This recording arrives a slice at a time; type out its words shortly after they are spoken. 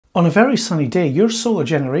On a very sunny day, your solar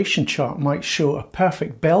generation chart might show a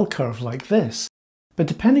perfect bell curve like this, but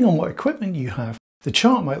depending on what equipment you have, the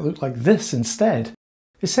chart might look like this instead.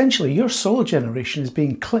 Essentially, your solar generation is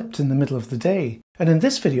being clipped in the middle of the day, and in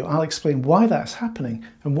this video I'll explain why that's happening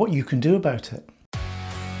and what you can do about it.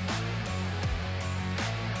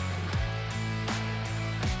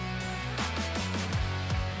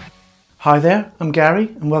 Hi there, I'm Gary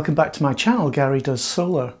and welcome back to my channel Gary Does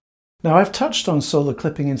Solar. Now I've touched on solar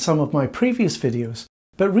clipping in some of my previous videos,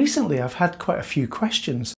 but recently I've had quite a few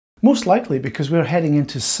questions, most likely because we're heading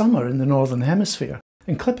into summer in the Northern Hemisphere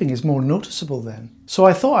and clipping is more noticeable then. So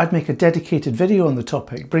I thought I'd make a dedicated video on the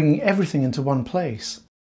topic, bringing everything into one place.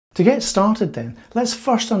 To get started then, let's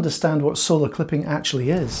first understand what solar clipping actually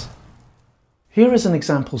is. Here is an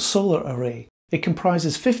example solar array. It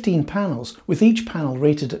comprises 15 panels, with each panel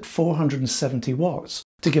rated at 470 watts,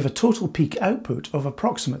 to give a total peak output of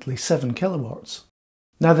approximately 7 kilowatts.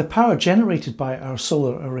 Now the power generated by our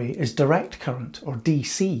solar array is direct current, or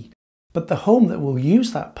DC, but the home that will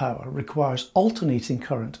use that power requires alternating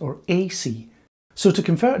current, or AC. So to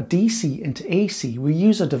convert DC into AC, we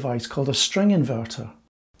use a device called a string inverter.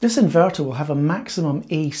 This inverter will have a maximum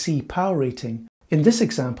AC power rating. In this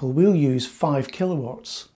example, we'll use 5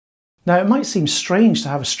 kilowatts. Now it might seem strange to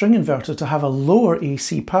have a string inverter to have a lower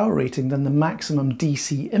AC power rating than the maximum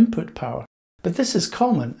DC input power, but this is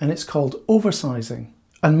common and it's called oversizing.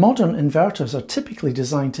 And modern inverters are typically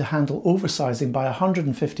designed to handle oversizing by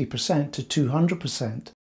 150% to 200%.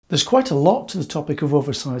 There's quite a lot to the topic of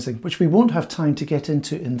oversizing, which we won't have time to get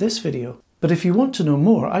into in this video, but if you want to know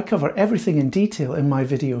more, I cover everything in detail in my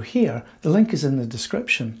video here. The link is in the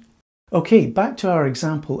description. Okay, back to our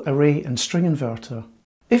example array and string inverter.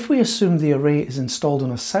 If we assume the array is installed on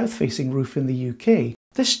a south-facing roof in the UK,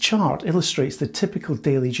 this chart illustrates the typical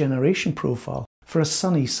daily generation profile for a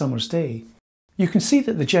sunny summer's day. You can see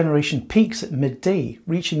that the generation peaks at midday,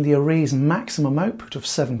 reaching the array's maximum output of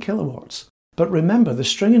 7 kilowatts. But remember, the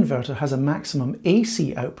string inverter has a maximum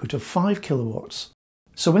AC output of 5 kilowatts.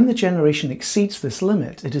 So when the generation exceeds this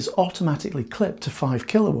limit, it is automatically clipped to 5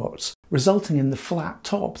 kilowatts, resulting in the flat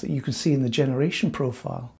top that you can see in the generation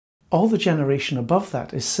profile. All the generation above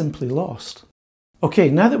that is simply lost. Okay,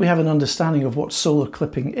 now that we have an understanding of what solar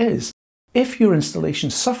clipping is, if your installation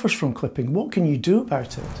suffers from clipping, what can you do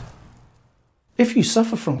about it? If you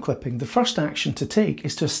suffer from clipping, the first action to take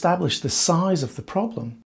is to establish the size of the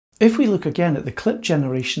problem. If we look again at the clip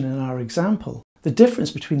generation in our example, the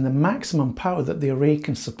difference between the maximum power that the array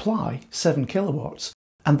can supply, 7 kilowatts,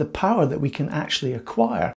 and the power that we can actually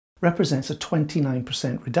acquire represents a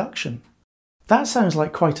 29% reduction. That sounds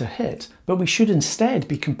like quite a hit, but we should instead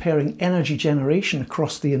be comparing energy generation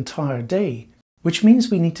across the entire day, which means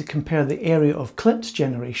we need to compare the area of clipped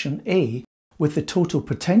generation, A, with the total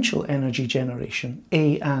potential energy generation,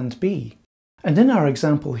 A and B. And in our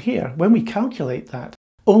example here, when we calculate that,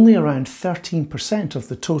 only around 13% of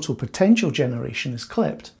the total potential generation is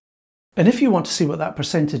clipped. And if you want to see what that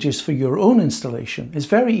percentage is for your own installation, it's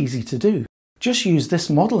very easy to do. Just use this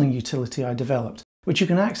modelling utility I developed, which you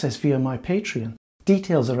can access via my Patreon.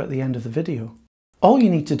 Details are at the end of the video. All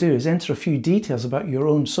you need to do is enter a few details about your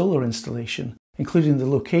own solar installation, including the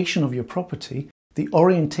location of your property, the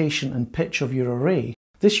orientation and pitch of your array.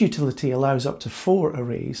 This utility allows up to 4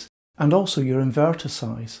 arrays, and also your inverter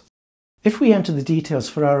size. If we enter the details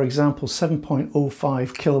for our example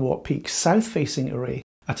 7.05 kilowatt peak south-facing array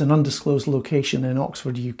at an undisclosed location in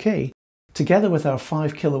Oxford, UK, together with our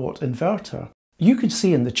 5 kilowatt inverter, you can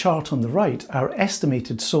see in the chart on the right our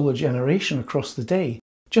estimated solar generation across the day,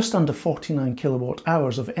 just under 49 kilowatt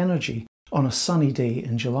hours of energy on a sunny day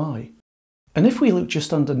in July. And if we look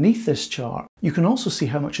just underneath this chart, you can also see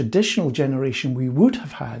how much additional generation we would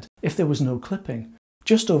have had if there was no clipping,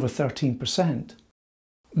 just over 13%.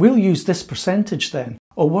 We'll use this percentage then,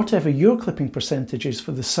 or whatever your clipping percentage is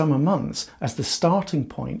for the summer months, as the starting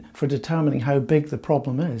point for determining how big the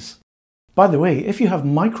problem is. By the way, if you have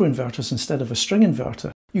microinverters instead of a string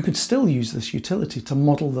inverter, you could still use this utility to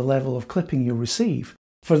model the level of clipping you'll receive.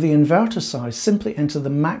 For the inverter size, simply enter the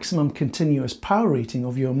maximum continuous power rating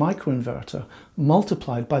of your microinverter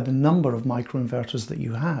multiplied by the number of microinverters that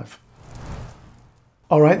you have.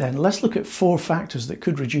 Alright then, let's look at 4 factors that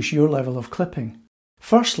could reduce your level of clipping.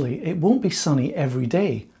 Firstly, it won't be sunny every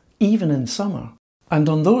day, even in summer. And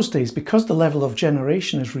on those days, because the level of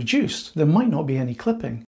generation is reduced, there might not be any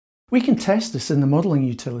clipping. We can test this in the modelling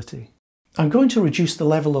utility. I'm going to reduce the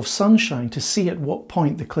level of sunshine to see at what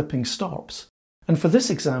point the clipping stops. And for this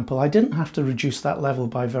example, I didn't have to reduce that level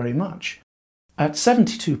by very much. At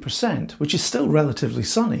 72%, which is still relatively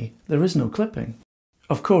sunny, there is no clipping.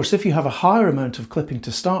 Of course, if you have a higher amount of clipping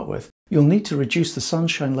to start with, you'll need to reduce the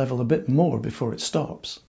sunshine level a bit more before it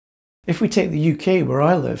stops. If we take the UK where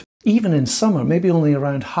I live, even in summer, maybe only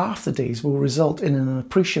around half the days will result in an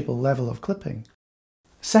appreciable level of clipping.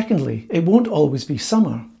 Secondly, it won't always be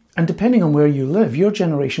summer, and depending on where you live, your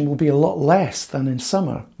generation will be a lot less than in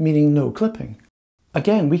summer, meaning no clipping.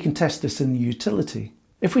 Again, we can test this in the utility.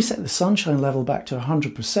 If we set the sunshine level back to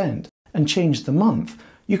 100% and change the month,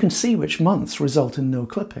 you can see which months result in no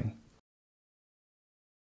clipping.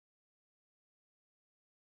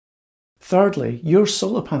 Thirdly, your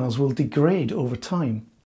solar panels will degrade over time.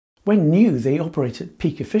 When new, they operate at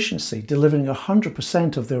peak efficiency, delivering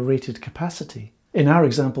 100% of their rated capacity. In our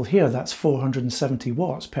example here, that's 470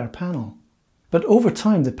 watts per panel. But over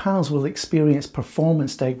time, the panels will experience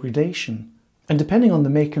performance degradation. And depending on the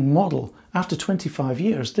make and model, after 25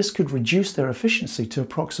 years, this could reduce their efficiency to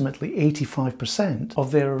approximately 85%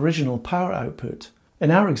 of their original power output.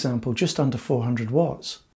 In our example, just under 400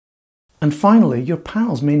 watts. And finally, your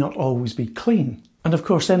panels may not always be clean. And of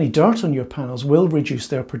course, any dirt on your panels will reduce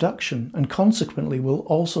their production and consequently will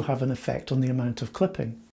also have an effect on the amount of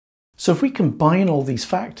clipping. So if we combine all these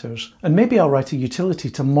factors, and maybe I'll write a utility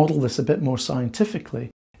to model this a bit more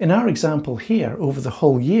scientifically, in our example here, over the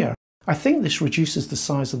whole year, I think this reduces the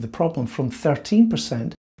size of the problem from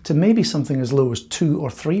 13% to maybe something as low as 2 or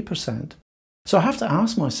 3%. So I have to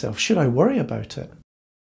ask myself, should I worry about it?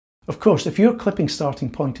 Of course, if your clipping starting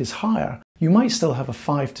point is higher, you might still have a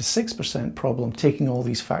 5 to 6% problem taking all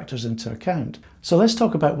these factors into account. So let's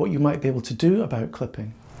talk about what you might be able to do about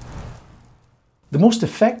clipping. The most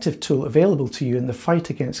effective tool available to you in the fight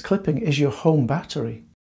against clipping is your home battery.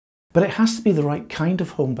 But it has to be the right kind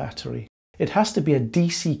of home battery. It has to be a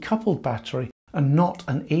DC coupled battery and not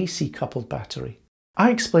an AC coupled battery. I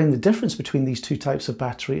explain the difference between these two types of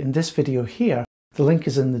battery in this video here. The link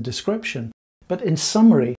is in the description. But in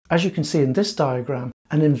summary, as you can see in this diagram,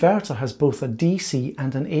 an inverter has both a DC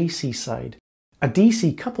and an AC side. A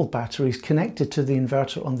DC coupled battery is connected to the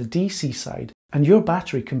inverter on the DC side, and your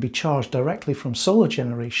battery can be charged directly from solar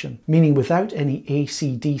generation, meaning without any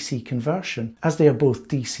AC-DC conversion, as they are both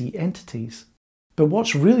DC entities. But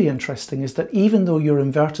what's really interesting is that even though your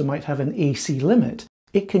inverter might have an AC limit,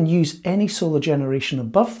 it can use any solar generation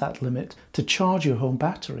above that limit to charge your home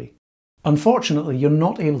battery. Unfortunately, you're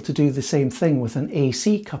not able to do the same thing with an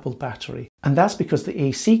AC coupled battery, and that's because the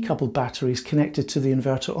AC coupled battery is connected to the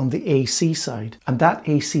inverter on the AC side, and that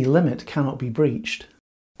AC limit cannot be breached.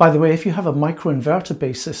 By the way, if you have a microinverter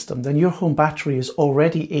based system, then your home battery is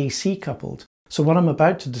already AC coupled, so what I'm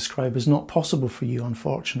about to describe is not possible for you,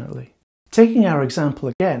 unfortunately. Taking our example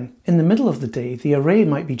again, in the middle of the day, the array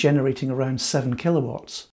might be generating around 7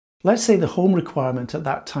 kilowatts. Let's say the home requirement at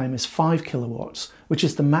that time is 5 kilowatts, which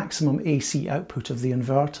is the maximum AC output of the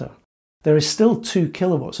inverter. There is still 2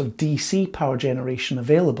 kilowatts of DC power generation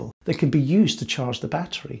available that can be used to charge the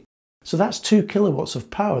battery. So that's 2 kilowatts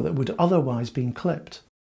of power that would otherwise be clipped.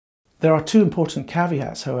 There are 2 important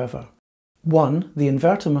caveats, however. 1, the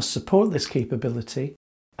inverter must support this capability,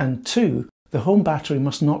 and 2, the home battery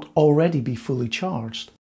must not already be fully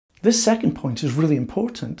charged. This second point is really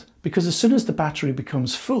important because as soon as the battery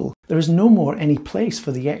becomes full, there is no more any place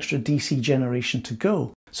for the extra DC generation to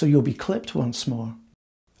go, so you'll be clipped once more.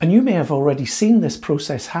 And you may have already seen this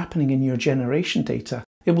process happening in your generation data.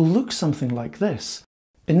 It will look something like this.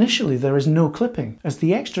 Initially, there is no clipping, as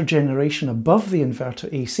the extra generation above the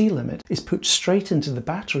inverter AC limit is put straight into the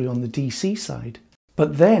battery on the DC side.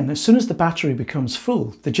 But then, as soon as the battery becomes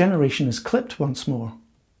full, the generation is clipped once more.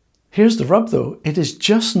 Here's the rub though, it is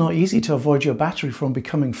just not easy to avoid your battery from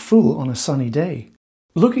becoming full on a sunny day.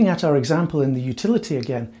 Looking at our example in the utility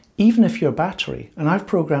again, even if your battery, and I've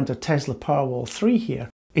programmed a Tesla Powerwall 3 here,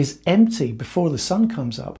 is empty before the sun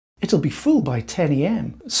comes up, it'll be full by 10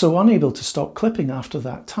 AM, so unable to stop clipping after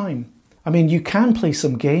that time. I mean, you can play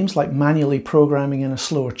some games like manually programming in a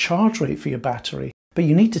slower charge rate for your battery, but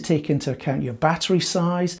you need to take into account your battery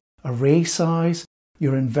size, array size,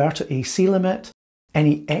 your inverter AC limit,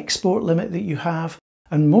 any export limit that you have,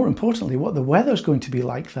 and more importantly, what the weather's going to be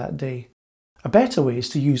like that day. A better way is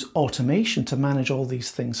to use automation to manage all these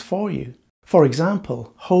things for you. For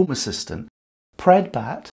example, Home Assistant,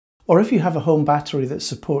 PredBat, or if you have a home battery that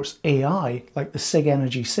supports AI, like the Sig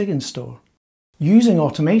Energy Sig Install. Using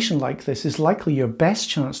automation like this is likely your best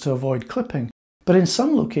chance to avoid clipping, but in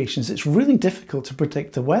some locations it's really difficult to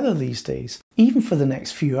predict the weather these days, even for the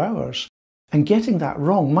next few hours. And getting that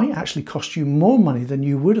wrong might actually cost you more money than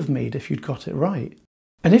you would have made if you'd got it right.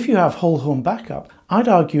 And if you have whole home backup, I'd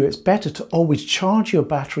argue it's better to always charge your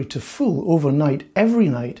battery to full overnight every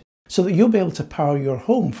night so that you'll be able to power your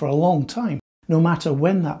home for a long time, no matter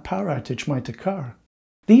when that power outage might occur.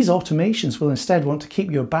 These automations will instead want to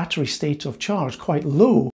keep your battery state of charge quite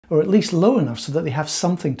low, or at least low enough so that they have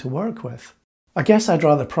something to work with. I guess I'd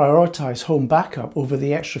rather prioritise home backup over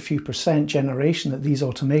the extra few percent generation that these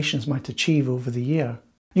automations might achieve over the year.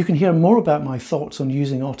 You can hear more about my thoughts on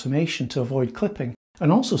using automation to avoid clipping,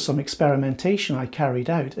 and also some experimentation I carried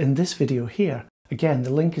out in this video here. Again,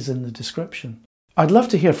 the link is in the description. I'd love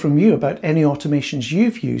to hear from you about any automations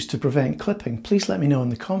you've used to prevent clipping. Please let me know in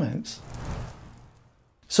the comments.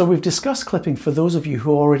 So we've discussed clipping for those of you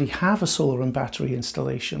who already have a solar and battery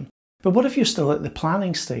installation. But what if you're still at the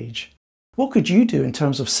planning stage? What could you do in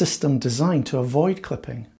terms of system design to avoid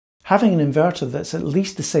clipping? Having an inverter that's at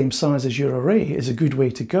least the same size as your array is a good way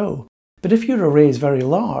to go. But if your array is very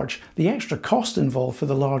large, the extra cost involved for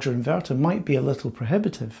the larger inverter might be a little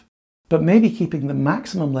prohibitive. But maybe keeping the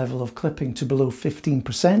maximum level of clipping to below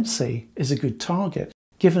 15%, say, is a good target,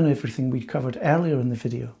 given everything we covered earlier in the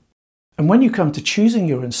video. And when you come to choosing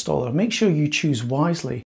your installer, make sure you choose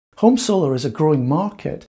wisely. Home solar is a growing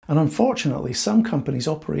market, and unfortunately some companies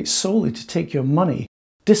operate solely to take your money,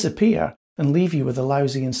 disappear, and leave you with a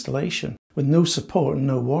lousy installation, with no support and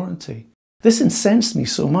no warranty. This incensed me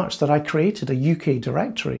so much that I created a UK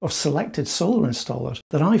directory of selected solar installers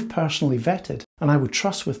that I've personally vetted and I would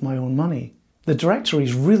trust with my own money. The directory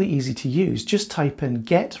is really easy to use. Just type in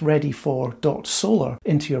getreadyfor.solar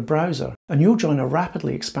into your browser and you'll join a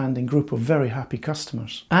rapidly expanding group of very happy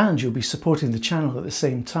customers. And you'll be supporting the channel at the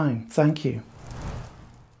same time. Thank you.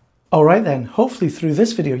 Alright then, hopefully through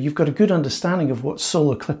this video you've got a good understanding of what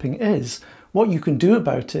solar clipping is, what you can do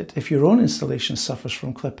about it if your own installation suffers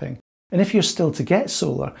from clipping, and if you're still to get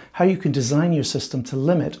solar, how you can design your system to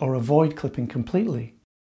limit or avoid clipping completely.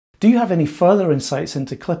 Do you have any further insights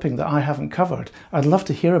into clipping that I haven't covered? I'd love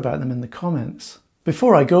to hear about them in the comments.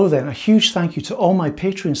 Before I go then, a huge thank you to all my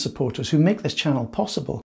Patreon supporters who make this channel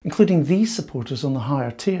possible, including these supporters on the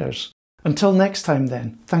higher tiers. Until next time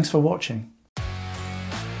then, thanks for watching.